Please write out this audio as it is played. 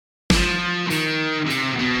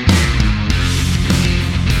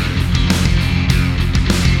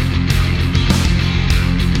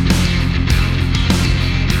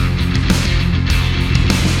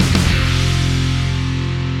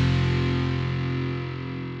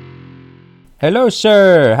Hello,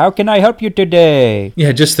 sir. How can I help you today?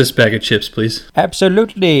 Yeah, just this bag of chips, please.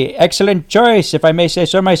 Absolutely. Excellent choice, if I may say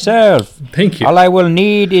so myself. Thank you. All I will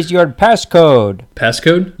need is your passcode.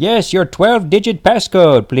 Passcode? Yes, your 12-digit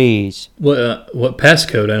passcode, please. What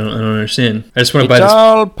passcode? I don't understand. I just want to buy It's this.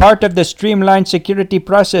 all part of the streamlined security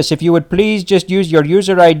process. If you would please just use your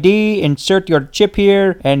user ID, insert your chip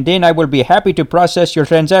here, and then I will be happy to process your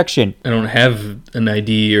transaction. I don't have an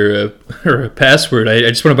ID or a password. I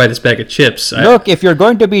just want to buy this bag of chips. Look, if you're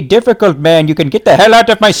going to be difficult, man, you can get the hell out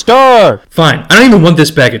of my store. Fine. I don't even want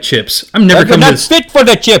this bag of chips. I'm never You're coming to not this. fit for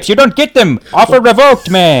the chips. You don't get them. Offer revoked,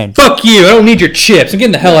 man. Fuck you. I don't need your chips. I'm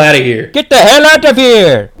getting the hell out of here. Get the hell out of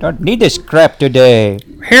here. Don't need this crap today.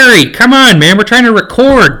 Harry, come on, man. We're trying to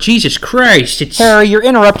record. Jesus Christ. Harry, you're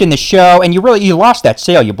interrupting the show, and you lost that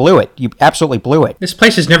sale. You blew it. You absolutely blew it. This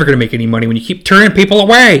place is never going to make any money when you keep turning people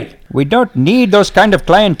away. We don't need those kind of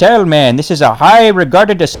clientele, man. This is a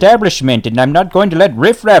high-regarded establishment, and I'm not going to let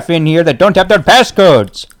riffraff in here that don't have their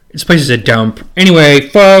passcodes. This place is a dump. Anyway,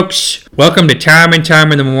 folks, welcome to Time and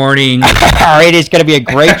Time in the Morning. It is going to be a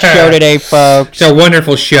great show today, folks. It's a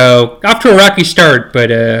wonderful show. Off to a rocky start, but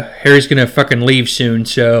Harry's going to fucking leave soon,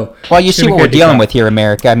 so... Well, you see what we're dealing with here,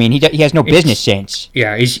 America. I mean, he has no business sense.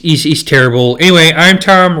 Yeah, he's terrible. Anyway, I'm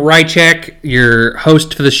Tom Rychek, your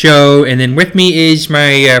host for the show, and then with me is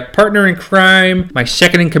my partner in crime, my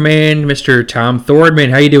second in command, Mr. Tom Thornman.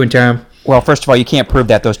 How you doing, Tom? Well, first of all, you can't prove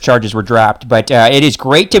that those charges were dropped, but it is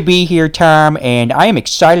great to be here, Tom, and I am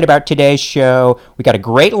excited about today's show. We got a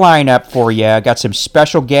great lineup for you. Got some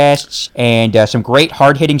special guests and some great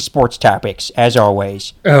hard-hitting sports topics, as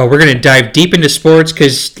always. Oh, we're going to dive deep into sports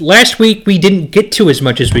because last week we didn't get to as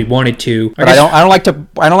much as we wanted to. But I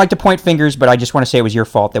don't like to point fingers, but I just want to say it was your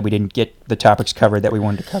fault that we didn't get the topics covered that we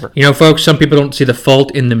wanted to cover. You know, folks, some people don't see the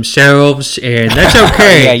fault in themselves, and that's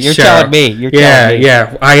okay. Yeah, you're telling me.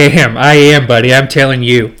 Yeah, I am, buddy. I'm telling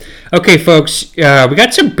you. Okay, folks, we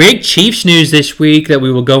got some big Chiefs news this week that we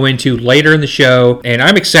will go into later in the show, and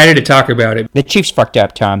I'm excited to talk about it. The Chiefs fucked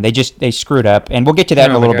up, Tom. They screwed up, and we'll get to that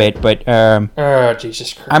in a little bit, but oh,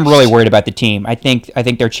 Jesus Christ. I'm really worried about the team. I think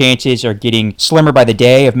their chances are getting slimmer by the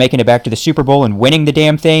day of making it back to the Super Bowl and winning the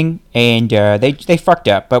damn thing, and they fucked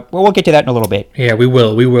up, but we'll get to that in a little bit. Yeah, we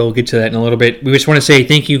will get to that in a little bit. We just want to say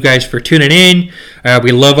thank you guys for tuning in.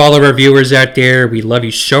 We love all of our viewers out there. We love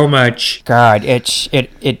you so much. God,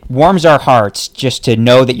 it warms our hearts just to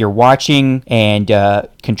know that you're watching and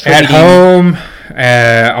contributing. At home,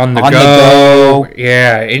 on the go.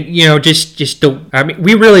 Yeah, and you know, just I mean,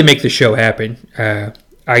 we really make the show happen.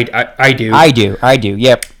 I do. I do.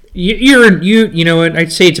 Yep. You know what?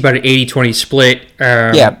 I'd say it's about an 80-20 split.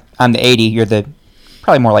 Yeah, I'm the 80. You're the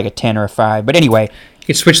probably more like a 10 or a 5. But anyway, you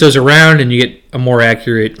can switch those around and you get a more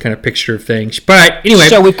accurate kind of picture of things. But anyway,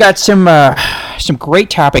 so we've got some great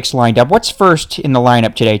topics lined up. What's first in the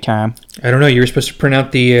lineup today, Tom? I don't know. You were supposed to print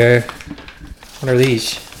out the what are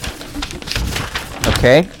these?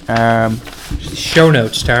 Okay. Show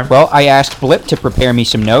notes, Tom. Well, I asked Blip to prepare me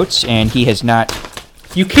some notes, and he has not.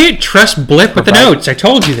 You can't trust Blip with the notes. I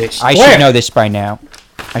told you this. I should know this by now.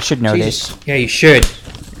 I should know this. Yeah, you should.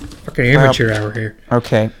 Fucking amateur hour here.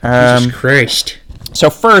 Okay. Jesus Christ. So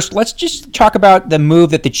first, let's just talk about the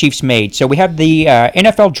move that the Chiefs made. So we have the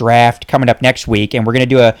NFL draft coming up next week, and we're going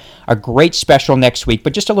to do a great special next week.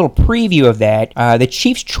 But just a little preview of that. The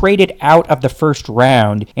Chiefs traded out of the first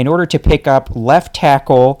round in order to pick up left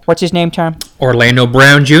tackle. What's his name, Tom? Orlando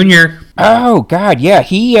Brown Jr. Oh, God, yeah.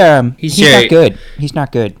 He's not good. He's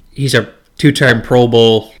not good. He's a two-time Pro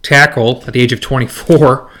Bowl tackle at the age of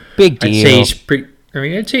 24. Big deal. I'd say he's pretty...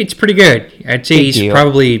 I'd say it's pretty good. I'd say he's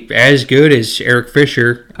probably as good as Eric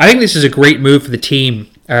Fisher. I think this is a great move for the team.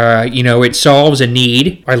 You know, it solves a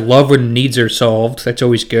need. I love when needs are solved. That's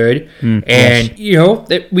always good. And you know,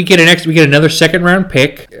 we get another second round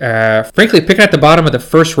pick. Frankly, picking at the bottom of the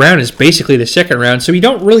first round is basically the second round, so you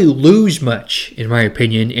don't really lose much, in my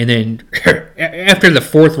opinion. And then after the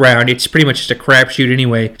fourth round, it's pretty much just a crapshoot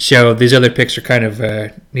anyway. So these other picks are kind of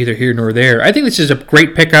neither here nor there. I think this is a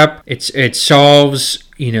great pickup. It solves,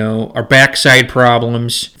 you know, our backside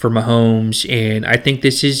problems for Mahomes, and I think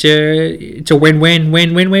this is it's a win-win.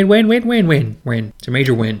 It's a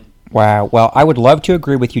major win. Wow. Well, I would love to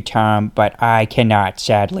agree with you, Tom, but I cannot,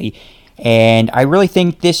 sadly. And I really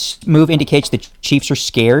think this move indicates the Chiefs are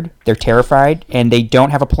scared, they're terrified, and they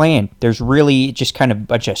don't have a plan. There's really just kind of a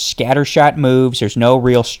bunch of scattershot moves. There's no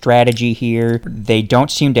real strategy here. They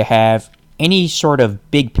don't seem to have any sort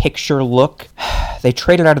of big picture look. They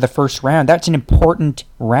traded out of the first round. That's an important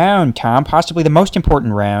round, Tom, possibly the most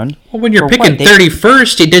important round. Well, when you're picking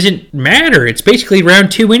 31st, it doesn't matter. It's basically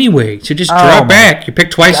round 2 anyway. So just drop back. You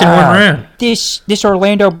pick twice in one round. this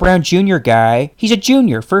Orlando Brown Jr. guy. He's a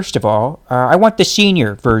junior, first of all. I want the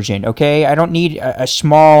senior version, okay? I don't need a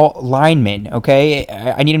small lineman, okay?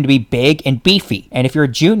 I need him to be big and beefy. And if you're a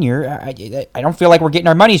junior, I don't feel like we're getting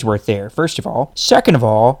our money's worth there, first of all. Second of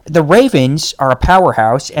all, the Ravens are a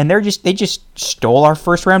powerhouse, and they just stole our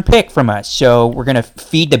first-round pick from us. So we're going to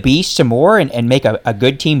feed the beast some more and make a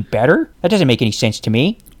good team better? That doesn't make any sense to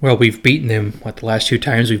me. Well, we've beaten them, the last 2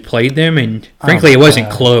 times we've played them, and frankly, it wasn't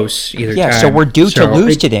close either time. Yeah, so we're due to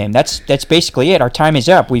lose to them. That's basically it. Our time is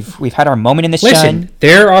up. We've had our moment in the sun. Listen,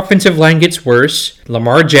 their offensive line gets worse.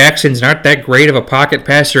 Lamar Jackson's not that great of a pocket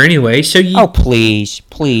passer anyway, so you... Oh, please.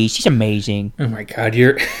 He's amazing. Oh, my God,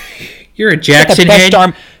 you're a Jackson head.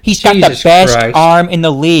 He's got the best arm in the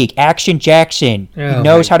league. Action Jackson. He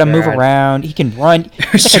knows how to move around. He can run.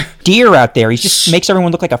 He's like a deer out there. He just makes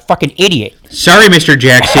everyone look like a fucking idiot. Sorry, Mr.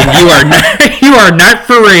 Jackson. You are not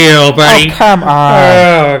for real, buddy. Oh, come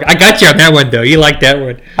on. I got you on that one, though. You like that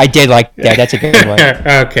one. I did like that. That's a good one.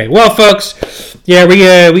 Okay. Well, folks, yeah,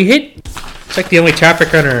 we hit... It's like the only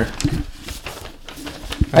topic on our...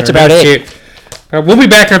 That's about it. We'll be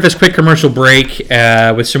back after this quick commercial break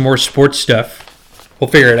with some more sports stuff. We'll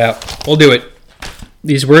figure it out. We'll do it.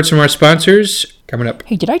 These words from our sponsors coming up.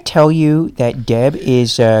 Hey, did I tell you that Deb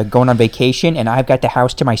is going on vacation and I've got the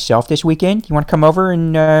house to myself this weekend? You want to come over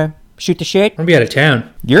and shoot the shit? I'm going to be out of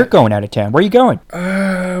town. You're going out of town. Where are you going?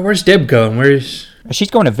 Where's Deb going? She's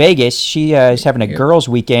going to Vegas. She is having a girls'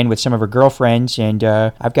 weekend with some of her girlfriends, and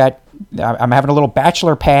I'm having a little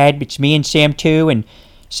bachelor pad. It's me and Sam 2, and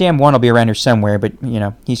Sam 1 will be around here somewhere, but,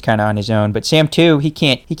 he's kind of on his own. But Sam 2, he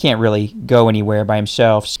can't really go anywhere by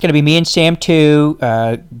himself. It's going to be me and Sam 2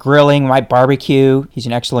 grilling, my barbecue. He's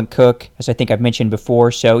an excellent cook, as I think I've mentioned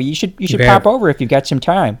before. So you should pop over if you've got some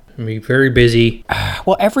time. I'll be very busy.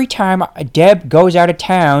 Well, every time Deb goes out of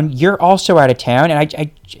town, you're also out of town,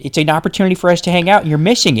 and it's an opportunity for us to hang out, and you're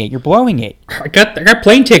missing it. You're blowing it. I got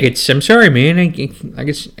plane tickets. I'm sorry, man. I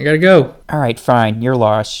guess I gotta go. All right, fine. You're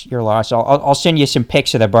lost. I'll send you some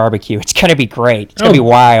pics of the barbecue. It's gonna be great. It's gonna be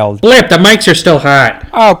wild. Blip, the mics are still hot.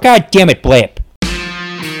 Oh, God damn it, Blip.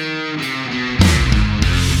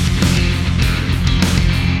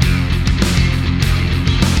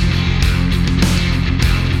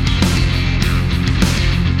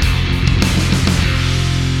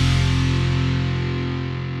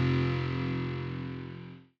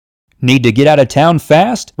 Need to get out of town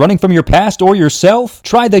fast? Running from your past or yourself?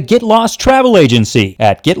 Try the Get Lost Travel Agency.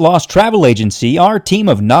 At Get Lost Travel Agency, our team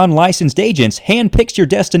of non-licensed agents handpicks your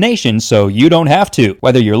destination so you don't have to.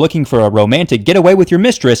 Whether you're looking for a romantic getaway with your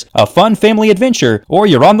mistress, a fun family adventure, or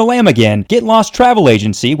you're on the lam again, Get Lost Travel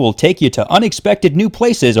Agency will take you to unexpected new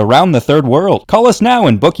places around the third world. Call us now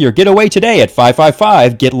and book your getaway today at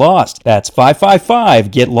 555-GET-LOST. That's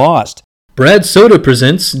 555-GET-LOST. Brad Soda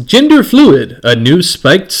presents Gender Fluid, a new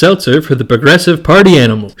spiked seltzer for the progressive party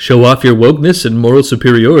animal. Show off your wokeness and moral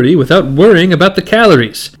superiority without worrying about the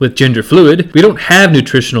calories. With Gender Fluid, we don't have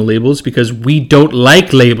nutritional labels because we don't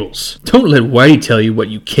like labels. Don't let Whitey tell you what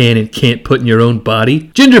you can and can't put in your own body.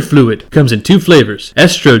 Gender Fluid comes in 2 flavors,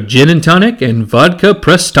 Estro Gin and Tonic and Vodka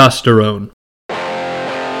Prestosterone.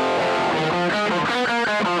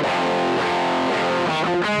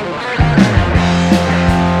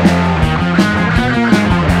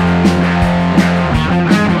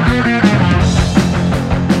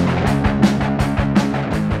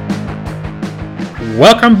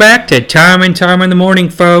 Welcome back to Tom and Tom in the Morning,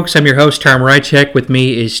 folks. I'm your host, Tom Rychek. With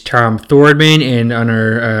me is Tom Thordman, and on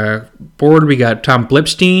our board we got Tom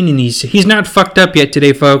Blipstein, and he's not fucked up yet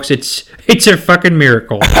today, folks. It's a fucking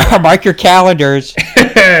miracle. Mark your calendars.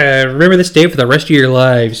 Remember this day for the rest of your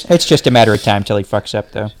lives. It's just a matter of time till he fucks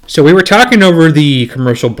up, though. So we were talking over the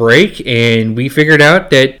commercial break, and we figured out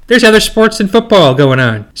that there's other sports than football going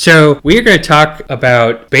on. So we're going to talk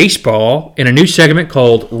about baseball in a new segment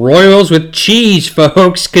called Royals with Cheese,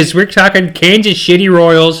 folks, because we're talking Kansas City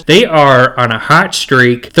Royals. They are on a hot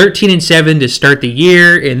streak, 13-7 to start the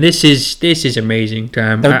year, and this is amazing,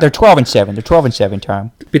 Tom. They're 12-7. They're 12-7,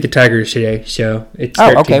 Tom. Beat the Tigers today, so it's.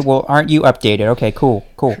 Oh, okay. Well, aren't you updated? Okay, cool.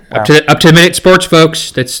 Wow. Up to the minute sports,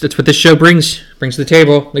 folks. That's what this show brings to the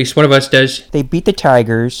table. At least one of us does. They beat the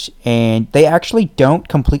Tigers, and they actually don't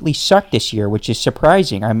completely suck this year, which is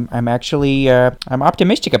surprising. I'm actually I'm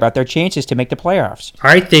optimistic about their chances to make the playoffs.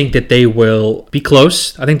 I think that they will be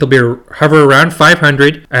close. I think they'll be hover around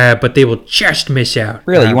 500, but they will just miss out.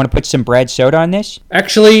 Really? You want to put some Brad Soda on this?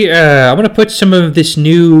 Actually, I'm going to put some of this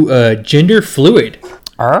new Gender Fluid.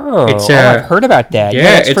 I've heard about that.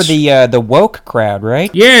 Yeah, it's for the woke crowd,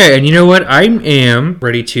 right? Yeah, and you know what? I am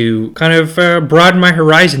ready to kind of broaden my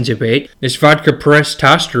horizons a bit. This vodka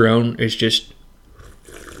Prestosterone is just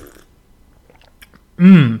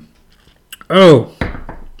Oh.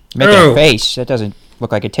 Making a face. That doesn't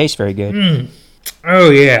look like it tastes very good. Oh,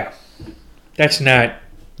 yeah. That's not...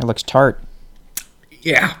 It looks tart.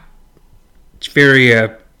 Yeah. It's very,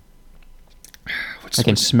 I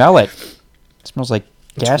can smell it. It smells like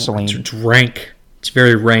gasoline. It's rank. It's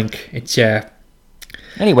very rank. It's,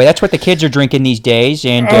 Anyway, that's what the kids are drinking these days,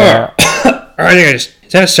 and is that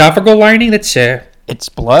esophageal lining? That's, it's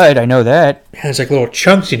blood. I know that. There's like little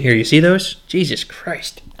chunks in here. You see those? Jesus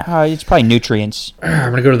Christ. It's probably nutrients.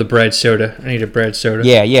 I'm going to go to the bread soda. I need a bread soda.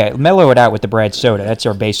 Yeah. Mellow it out with the bread soda. That's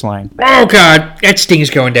our baseline. Oh, God. That sting's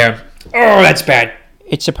going down. Oh, that's bad.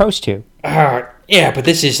 It's supposed to. Yeah, but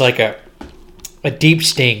this is like a deep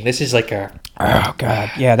sting. This is like a... Oh,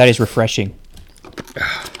 God. Yeah, that is refreshing.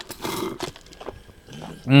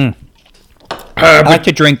 I like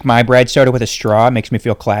to drink my bread soda with a straw. It makes me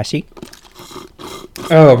feel classy.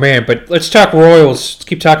 Oh, man, but let's talk Royals. Let's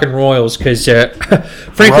keep talking Royals, because,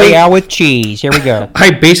 frankly... Royale with cheese. Here we go.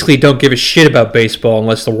 I basically don't give a shit about baseball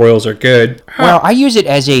unless the Royals are good. Well, I use it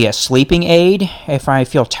as a sleeping aid. If I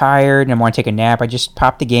feel tired and I want to take a nap, I just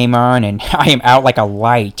pop the game on, and I am out like a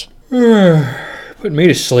light. Put me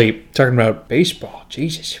to sleep talking about baseball.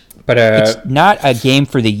 Jesus. But it's not a game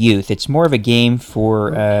for the youth. It's more of a game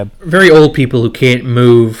for... very old people who can't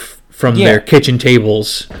move from their kitchen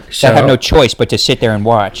tables. So, that have no choice but to sit there and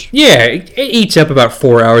watch. Yeah, it eats up about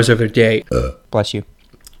 4 hours of their day. Bless you.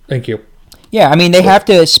 Thank you. Yeah, I mean, they have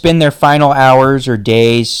to spend their final hours or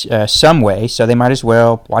days some way, so they might as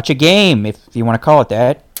well watch a game, if you want to call it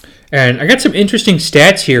that. And I got some interesting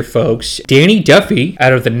stats here, folks. Danny Duffy,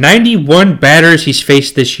 out of the 91 batters he's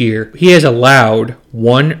faced this year, he has allowed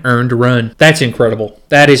 1 earned run. That's incredible.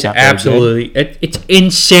 That is absolutely... It's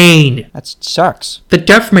insane. That sucks. The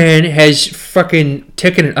Duff man has fucking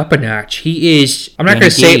taken it up a notch. He is... I'm not going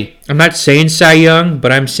to say... I'm not saying Cy Young,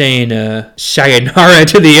 but I'm saying sayonara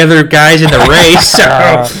to the other guys in the race.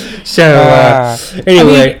 Anyway, I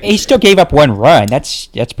mean, he still gave up 1 run. That's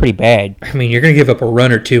pretty bad. I mean, you're going to give up a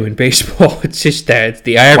run or 2 in baseball. It's just that it's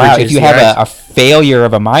the average. Wow, if you have a failure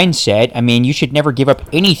of a mindset, I mean, you should never give up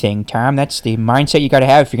anything, Tom. That's the mindset you got to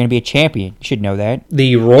have if you're going to be a champion. You should know that.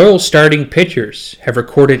 The Royals starting pitchers have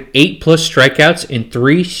recorded 8+ strikeouts in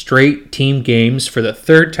 3 straight team games for the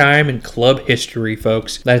 3rd time in club history,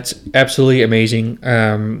 folks. That's absolutely amazing.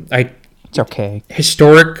 It's okay.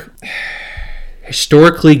 Historically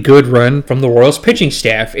good run from the Royals pitching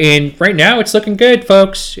staff, and right now it's looking good,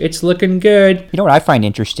 folks. It's looking good. You know what I find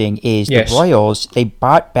interesting is the Royals, they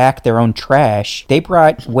bought back their own trash. They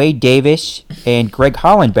brought Wade Davis and Greg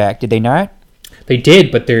Holland back, did they not? They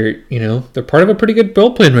did, but they're part of a pretty good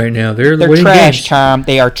bullpen right now. They're winning trash, games. Tom.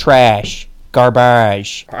 They are trash.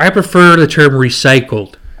 Garbage. I prefer the term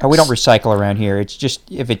recycled. Oh, we don't recycle around here. It's just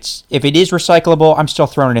if it is recyclable, I'm still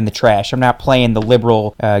throwing it in the trash. I'm not playing the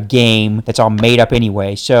liberal game that's all made up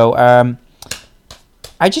anyway. So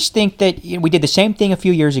I just think that we did the same thing a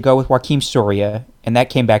few years ago with Joakim Soria, and that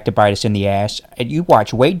came back to bite us in the ass. And you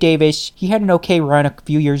watch Wade Davis. He had an okay run a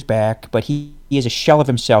few years back, but he is a shell of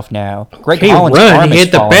himself now. Greg Holland's arm he had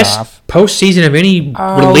the best postseason of any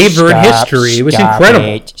reliever in history. It was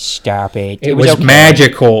incredible. Stop it. It was okay.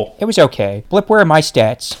 Magical. It was okay. Blip, where are my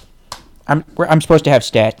stats? I'm supposed to have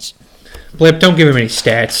stats. Blip, don't give him any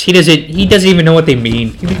stats. He doesn't even know what they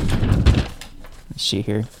mean. Let's see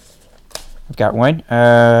here. I've got one.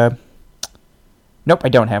 Nope, I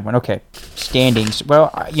don't have one. Okay. Standings.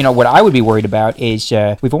 Well, what I would be worried about is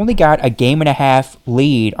we've only got a 1.5 game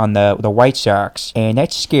lead on the White Sox, and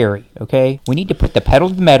that's scary, okay? We need to put the pedal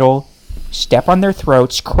to the metal, step on their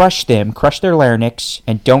throats, crush their larynx,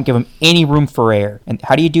 and don't give them any room for air. And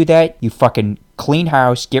how do you do that? You fucking clean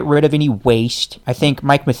house, get rid of any waste. I think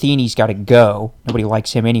Mike Matheny's got to go. Nobody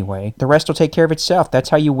likes him anyway. The rest will take care of itself. That's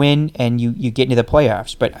how you win and you get into the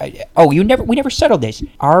playoffs. But we never settled this.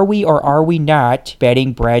 Are we or are we not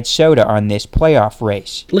betting Brad Soda on this playoff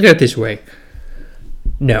race? Look at it this way.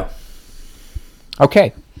 No.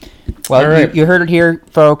 Okay. Well, right. you heard it here,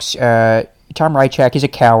 folks. Tom Rychak is a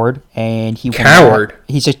coward, and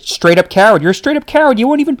he's a straight up coward. You're a straight up coward. You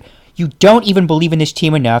don't even believe in this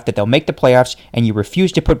team enough that they'll make the playoffs, and you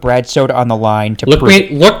refuse to put Brad Soda on the line to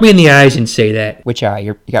look me in the eyes and say that. Which eye?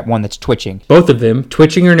 You got one that's twitching. Both of them,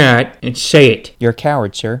 twitching or not, and say it. You're a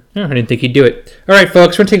coward, sir. No, I didn't think you'd do it. All right,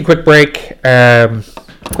 folks, we're going to take a quick break.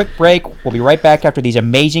 Quick break. We'll be right back after these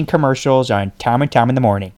amazing commercials on Tom and Tom in the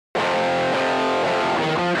Morning.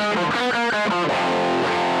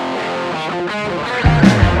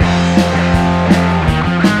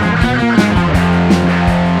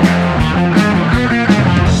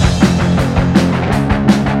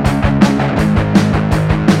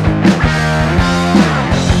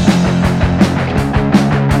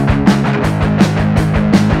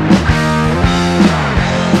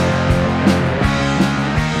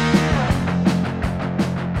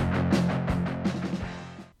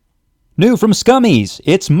 New from Scummies,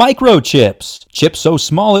 it's microchips. Chips so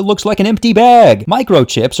small it looks like an empty bag.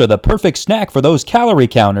 Microchips are the perfect snack for those calorie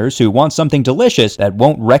counters who want something delicious that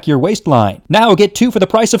won't wreck your waistline. Now get 2 for the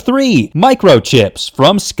price of 3. Microchips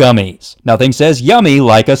from Scummies. Nothing says yummy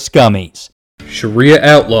like a Scummies. Sharia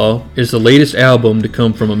Outlaw is the latest album to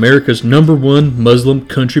come from America's #1 Muslim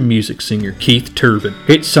country music singer, Keith Turbin.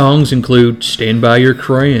 Hit songs include Stand By Your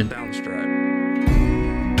Crayon,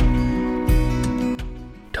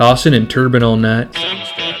 Tossin' and Turban All Night,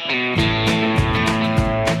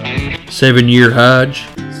 7-Year Hajj,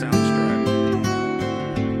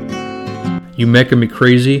 You Mecca Me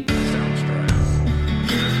Crazy,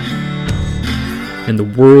 and the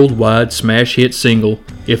worldwide smash hit single,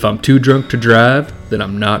 If I'm Too Drunk to Drive, Then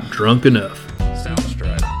I'm Not Drunk Enough.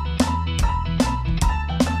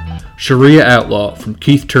 Sharia Outlaw from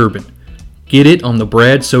Keith Turbin. Get it on the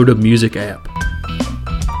Brad Soda Music app.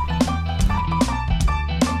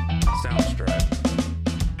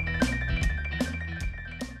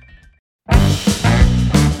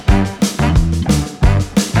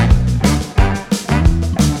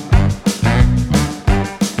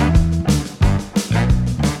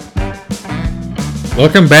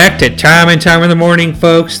 Welcome back to Time and Time in the Morning,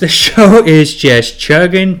 folks. The show is just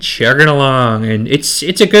chugging along, and it's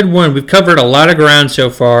a good one. We've covered a lot of ground so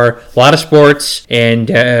far, a lot of sports, and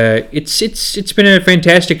it's been a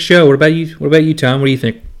fantastic show. What about you, Tom? What do you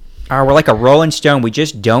think? We're like a rolling stone. We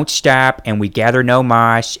just don't stop, and we gather no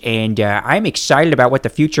moss. And I'm excited about what the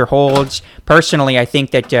future holds. Personally, I think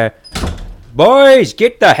that... Boys,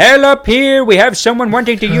 get the hell up here. We have someone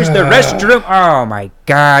wanting to use the restroom. Oh, my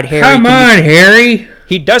God, Harry. Come on, Harry.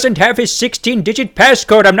 He doesn't have his 16-digit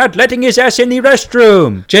passcode. I'm not letting his ass in the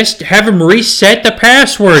restroom. Just have him reset the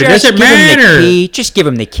password. It doesn't matter. Just give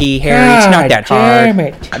him the key, Harry. It's not that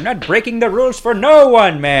hard. I'm not breaking the rules for no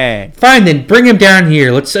one, man. Fine, then bring him down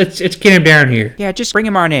here. Let's get him down here. Yeah, just bring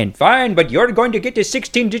him on in. Fine, but you're going to get the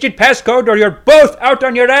 16-digit passcode or you're both out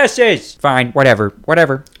on your asses. Fine, whatever.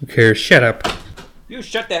 Who cares? Shut up. You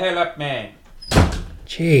shut the hell up, man.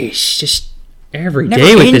 Jeez, just every Never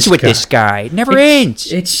day ends with this guy. Never ends.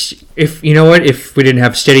 It's if you know what, if we didn't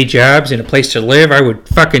have steady jobs and a place to live, I would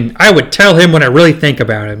tell him what I really think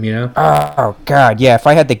about him, you know? Oh God, yeah, if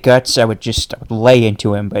I had the guts I would lay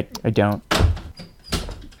into him, but I don't.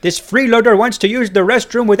 This freeloader wants to use the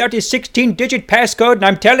restroom without his 16-digit passcode, and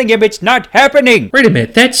I'm telling him it's not happening. Wait a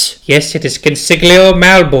minute, yes, it is Consiglio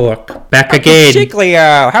Malbork. Back again.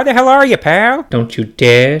 Consiglio, how the hell are you, pal? Don't you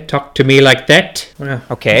dare talk to me like that.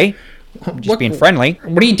 Okay. I'm just being friendly.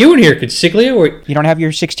 What are you doing here, Consiglio? You don't have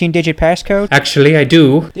your 16-digit passcode? Actually, I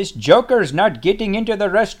do. This joker's not getting into the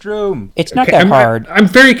restroom. It's not that hard. I'm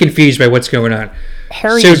very confused by what's going on.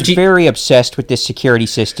 Harry is very obsessed with this security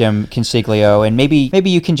system, Consiglio, and maybe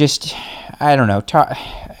you can just, I don't know,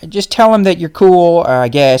 just tell him that you're cool, I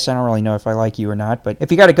guess. I don't really know if I like you or not, but if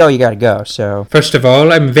you gotta go, you gotta go, so. First of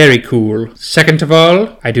all, I'm very cool. Second of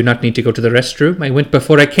all, I do not need to go to the restroom. I went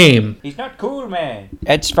before I came. He's not cool, man.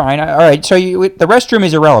 That's fine. All right, so the restroom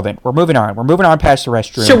is irrelevant. We're moving on. We're moving on past the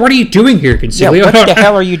restroom. So what are you doing here, Consiglio? Yeah, what the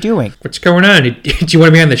hell are you doing? What's going on? Do you want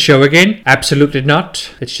to be on the show again? Absolutely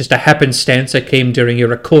not. It's just a happenstance I came during your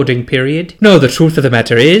recording period. No, the truth of the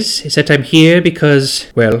matter is that I'm here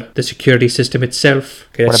because, well, the security system itself.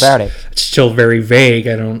 What about it? It's still very vague.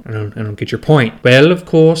 I don't get your point. Well, of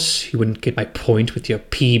course, you wouldn't get my point with your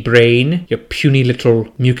pea brain, your puny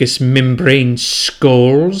little mucous membrane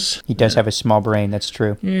skulls. He does have a small brain, that's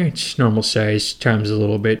true. Yeah, it's normal size times a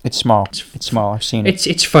little bit. It's small. It's small. I've seen it.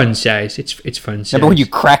 It's fun size. It's fun size. Remember when you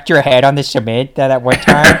cracked your head on the cement that one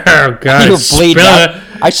time? Oh God! You were bleeding out.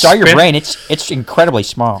 I saw your brain. It's incredibly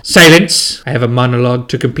small. Silence! I have a monologue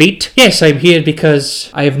to complete. Yes, I'm here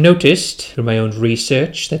because I have noticed through my own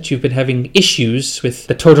research that you've been having issues with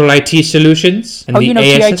the Total IT Solutions and the you know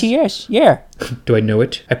ASS. TITS? Yeah. Do I know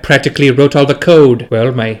it? I practically wrote all the code.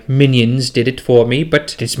 Well, my minions did it for me,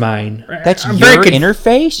 but it's mine. That's your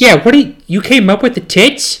interface? Yeah, you came up with the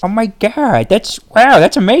tits? Oh my God, that's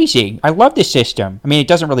amazing. I love this system. I mean, it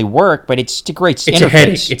doesn't really work, but it's a great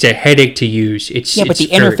interface. It's a headache to use. But the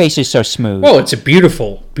interface is so smooth. Well, it's a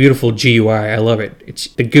beautiful GUI. I love it.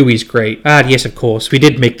 The GUI's great. Yes, of course, we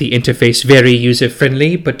did make the interface very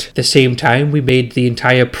user-friendly, but at the same time, we made the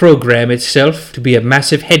entire program itself to be a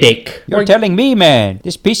massive headache. You're telling me, man,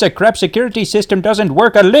 this piece of crap security system doesn't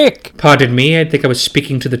work a lick. Pardon me, I think I was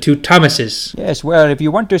speaking to the two Thomases. Yes, well, if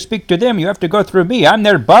you want to speak to them, you have to go through me. I'm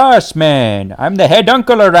their boss, man. I'm the head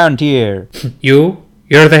uncle around here. You're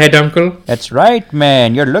the head uncle? That's right,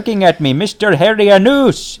 man. You're looking at me, Mr. Harry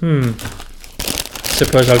Anus.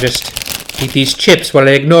 Suppose I'll just eat these chips while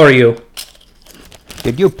I ignore you.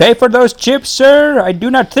 Did you pay for those chips, sir? I do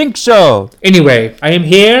not think so. Anyway, I am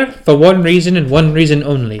here for one reason and one reason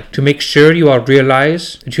only. To make sure you all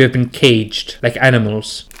realize that you have been caged like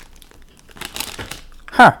animals.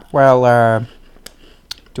 Huh. Well,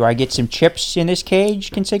 do I get some chips in this cage,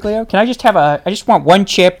 Consiglio? Can I just have I just want one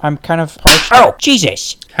chip. I'm kind of parched. Oh,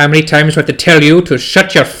 Jesus! How many times do I have to tell you to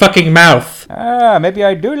shut your fucking mouth? Maybe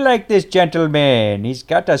I do like this gentleman. He's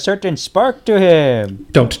got a certain spark to him.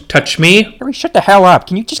 Don't touch me. Hurry, shut the hell up.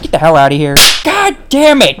 Can you just get the hell out of here? God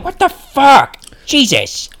damn it! What the fuck?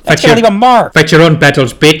 Jesus! That's gonna leave a mark. Fight your own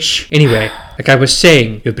battles, bitch. Anyway, like I was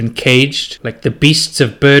saying, you've been caged like the beasts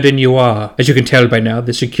of burden you are. As you can tell by now,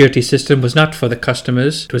 the security system was not for the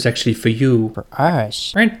customers. It was actually for you. For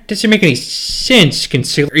us? Right? Doesn't make any sense.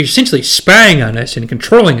 You're essentially spying on us and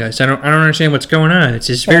controlling us. I don't understand what's going on. It's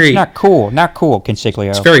just very... It's not cool. Not cool, Consiglio.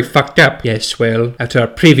 It's very fucked up. Yes, well, after our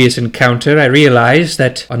previous encounter, I realized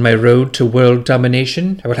that on my road to world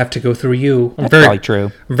domination, I would have to go through you. That's probably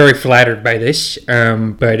true. I'm very flattered by this,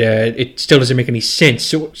 but it still doesn't make any sense.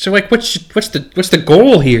 So like, what's the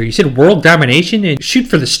goal here? You said world domination and shoot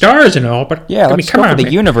for the stars and all, but yeah, let's go for the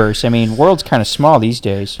universe. I mean, world's kind of small these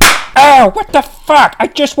days. Oh, what the fuck? I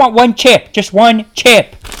just want one chip. Just one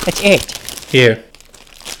chip. That's it. Here.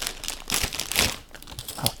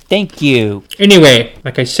 Oh, thank you. Anyway,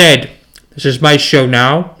 like I said, this is my show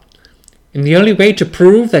now, and the only way to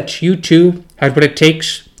prove that you two had what it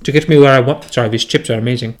takes to get me where I want... Sorry, these chips are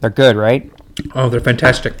amazing. They're good, right? Oh, they're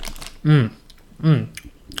fantastic.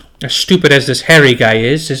 As stupid as this Harry guy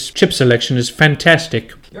is, his chip selection is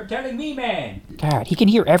fantastic. You're telling me, man. God, he can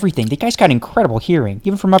hear everything. The guy's got incredible hearing.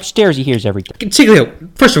 Even from upstairs, he hears everything.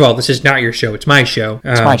 Consiglio, first of all, this is not your show. It's my show.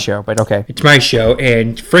 It's my show, but okay. It's my show,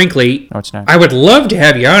 and frankly... No, it's not. I would love to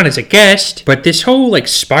have you on as a guest, but this whole, like,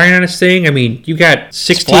 spying on us thing, I mean, you got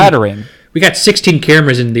 16... It's flattering. We got 16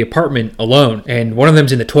 cameras in the apartment alone, and one of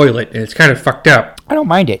them's in the toilet, and it's kind of fucked up. I don't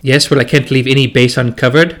mind it. Yes, well, I can't leave any base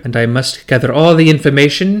uncovered, and I must gather all the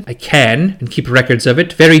information I can and keep records of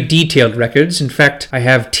it. Very detailed records. In fact, I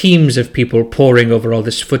have teams of people poring over all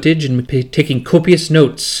this footage and taking copious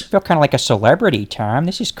notes. I feel kind of like a celebrity, Tom.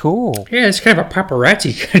 This is cool. Yeah, it's kind of a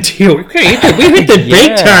paparazzi kind of deal. We hit the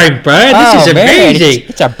big time, bud. This is amazing.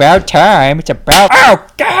 It's about time. It's about... Oh,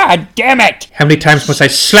 God damn it! How many times must I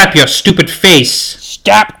slap your stupid face?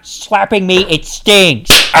 Stop slapping me. It stings.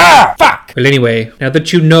 Ah, fuck! Well, anyway, now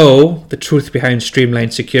that you know the truth behind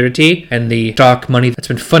Streamline Security and the dark money that's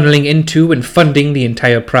been funneling into and funding the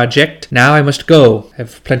entire project, now I must go. I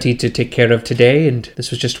have plenty to take care of today, and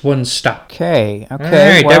this was just one stop. Okay. All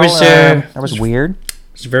right, well, that was weird.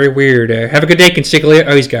 It's very weird. Have a good day, Consiglio.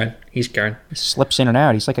 Oh, he's gone. He's gone. He slips in and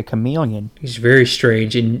out. He's like a chameleon. He's very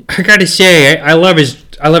strange, and I gotta say, I love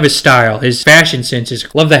his style, his fashion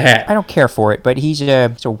senses. Love the hat. I don't care for it, but he's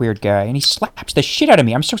a weird guy, and he slaps the shit out of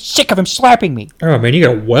me. I'm so sick of him slapping me. Oh man, you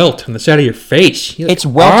got a welt on the side of your face. It's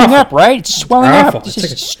welting up, right? It's swelling up. This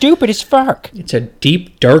is stupid as fuck. It's a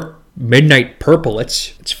deep, dark midnight purple.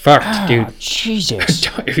 It's fucked, dude. Jesus.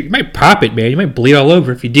 You might pop it, man. You might bleed all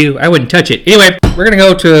over if you do. I wouldn't touch it. Anyway, we're gonna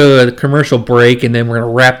go to the commercial break, and then we're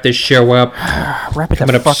gonna wrap this show up. Wrap it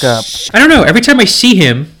the fuck up. I don't know. Every time I see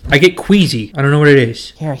him, I get queasy. I don't know what it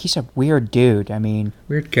is. Yeah, he's a weird dude. I mean,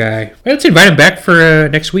 weird guy. Well, let's invite him back for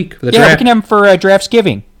next week for the draft. Yeah, we can have him for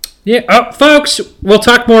Draftsgiving. Yeah, folks, we'll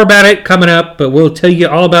talk more about it coming up, but we'll tell you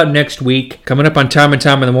all about next week coming up on Tom and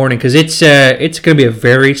Tom in the Morning, because it's going to be a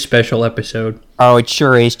very special episode. Oh, it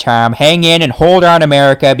sure is, Tom. Hang in and hold on,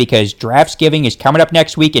 America, because Draftsgiving is coming up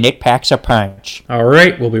next week, and it packs a punch. All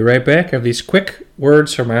right, we'll be right back after these quick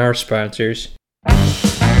words from our sponsors.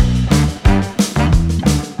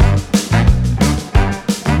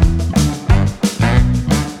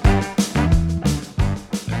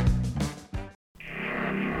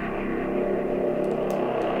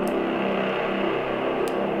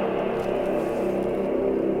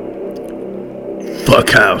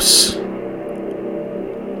 Fuckhouse.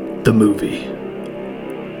 The movie.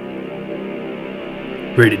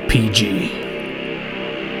 Rated PG.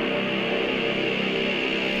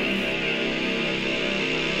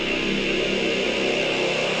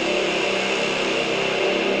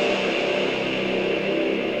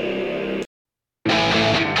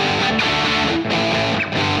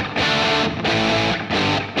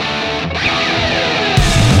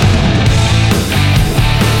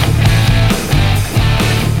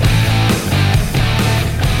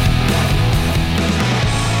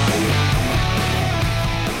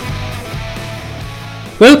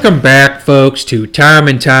 Welcome back, folks, to Tom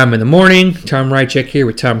and Tom in the Morning. Tom Rychek here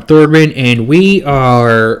with Tom Thordman, and we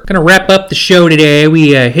are going to wrap up the show today.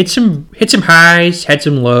 We hit some highs, had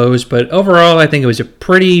some lows, but overall, I think it was a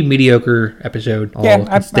pretty mediocre episode, all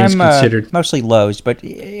things considered. Mostly lows, but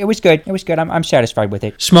it was good. It was good. I'm satisfied with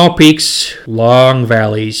it. Small peaks, long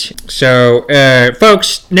valleys. So,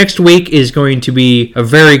 folks, next week is going to be a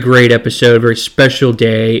very great episode, a very special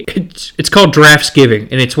day. It's called Draftsgiving,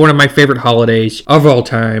 and it's one of my favorite holidays of all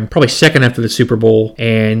time, probably second after the Super Bowl.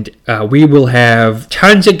 And we will have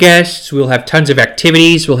tons of guests. We'll have tons of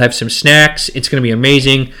activities. We'll have some snacks. It's going to be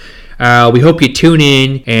amazing. We hope you tune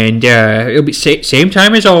in, and it'll be same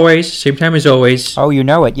time as always. Same time as always. Oh, you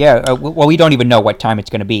know it, yeah. Well, we don't even know what time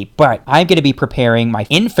it's going to be, but I'm going to be preparing my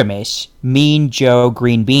infamous Mean Joe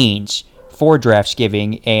green beans for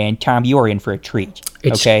Draftsgiving, and Tom, you are in for a treat.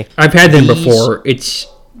 Okay, I've had them before.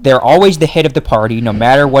 They're always the hit of the party, no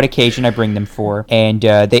matter what occasion I bring them for, and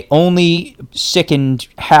they only sickened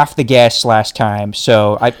half the guests last time,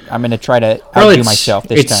 so I'm going to try to outdo myself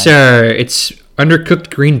this time. It's undercooked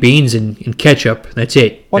green beans and ketchup. That's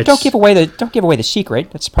it. Well, don't give away the secret.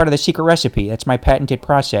 That's part of the secret recipe. That's my patented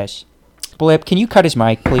process. Blip, can you cut his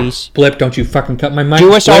mic, please? Blip, don't you fucking cut my mic.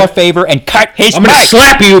 Do us all a favor and cut his mic. I'm gonna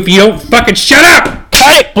slap you if you don't fucking shut up.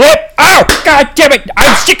 Cut it, Blip. Oh, God damn it.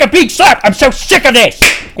 I'm sick of being slapped. I'm so sick of this.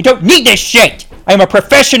 I don't need this shit. I am a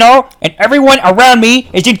professional, and everyone around me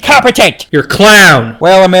is incompetent. You're a clown.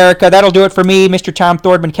 Well, America, that'll do it for me, Mr. Tom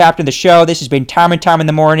Thordman, captain of the show. This has been Tom and Tom in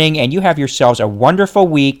the Morning, and you have yourselves a wonderful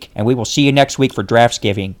week, and we will see you next week for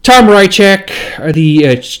Draftsgiving. Tom Rychek,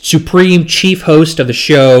 the supreme chief host of the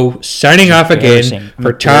show, signing off again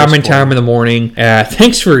for Tom and Tom in the Morning.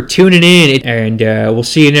 Thanks for tuning in, and we'll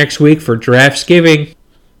see you next week for Draftsgiving.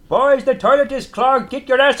 Boys, the toilet is clogged. Get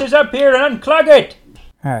your asses up here and unclog it.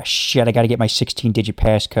 Ah, shit, I gotta get my 16-digit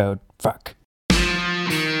passcode. Fuck.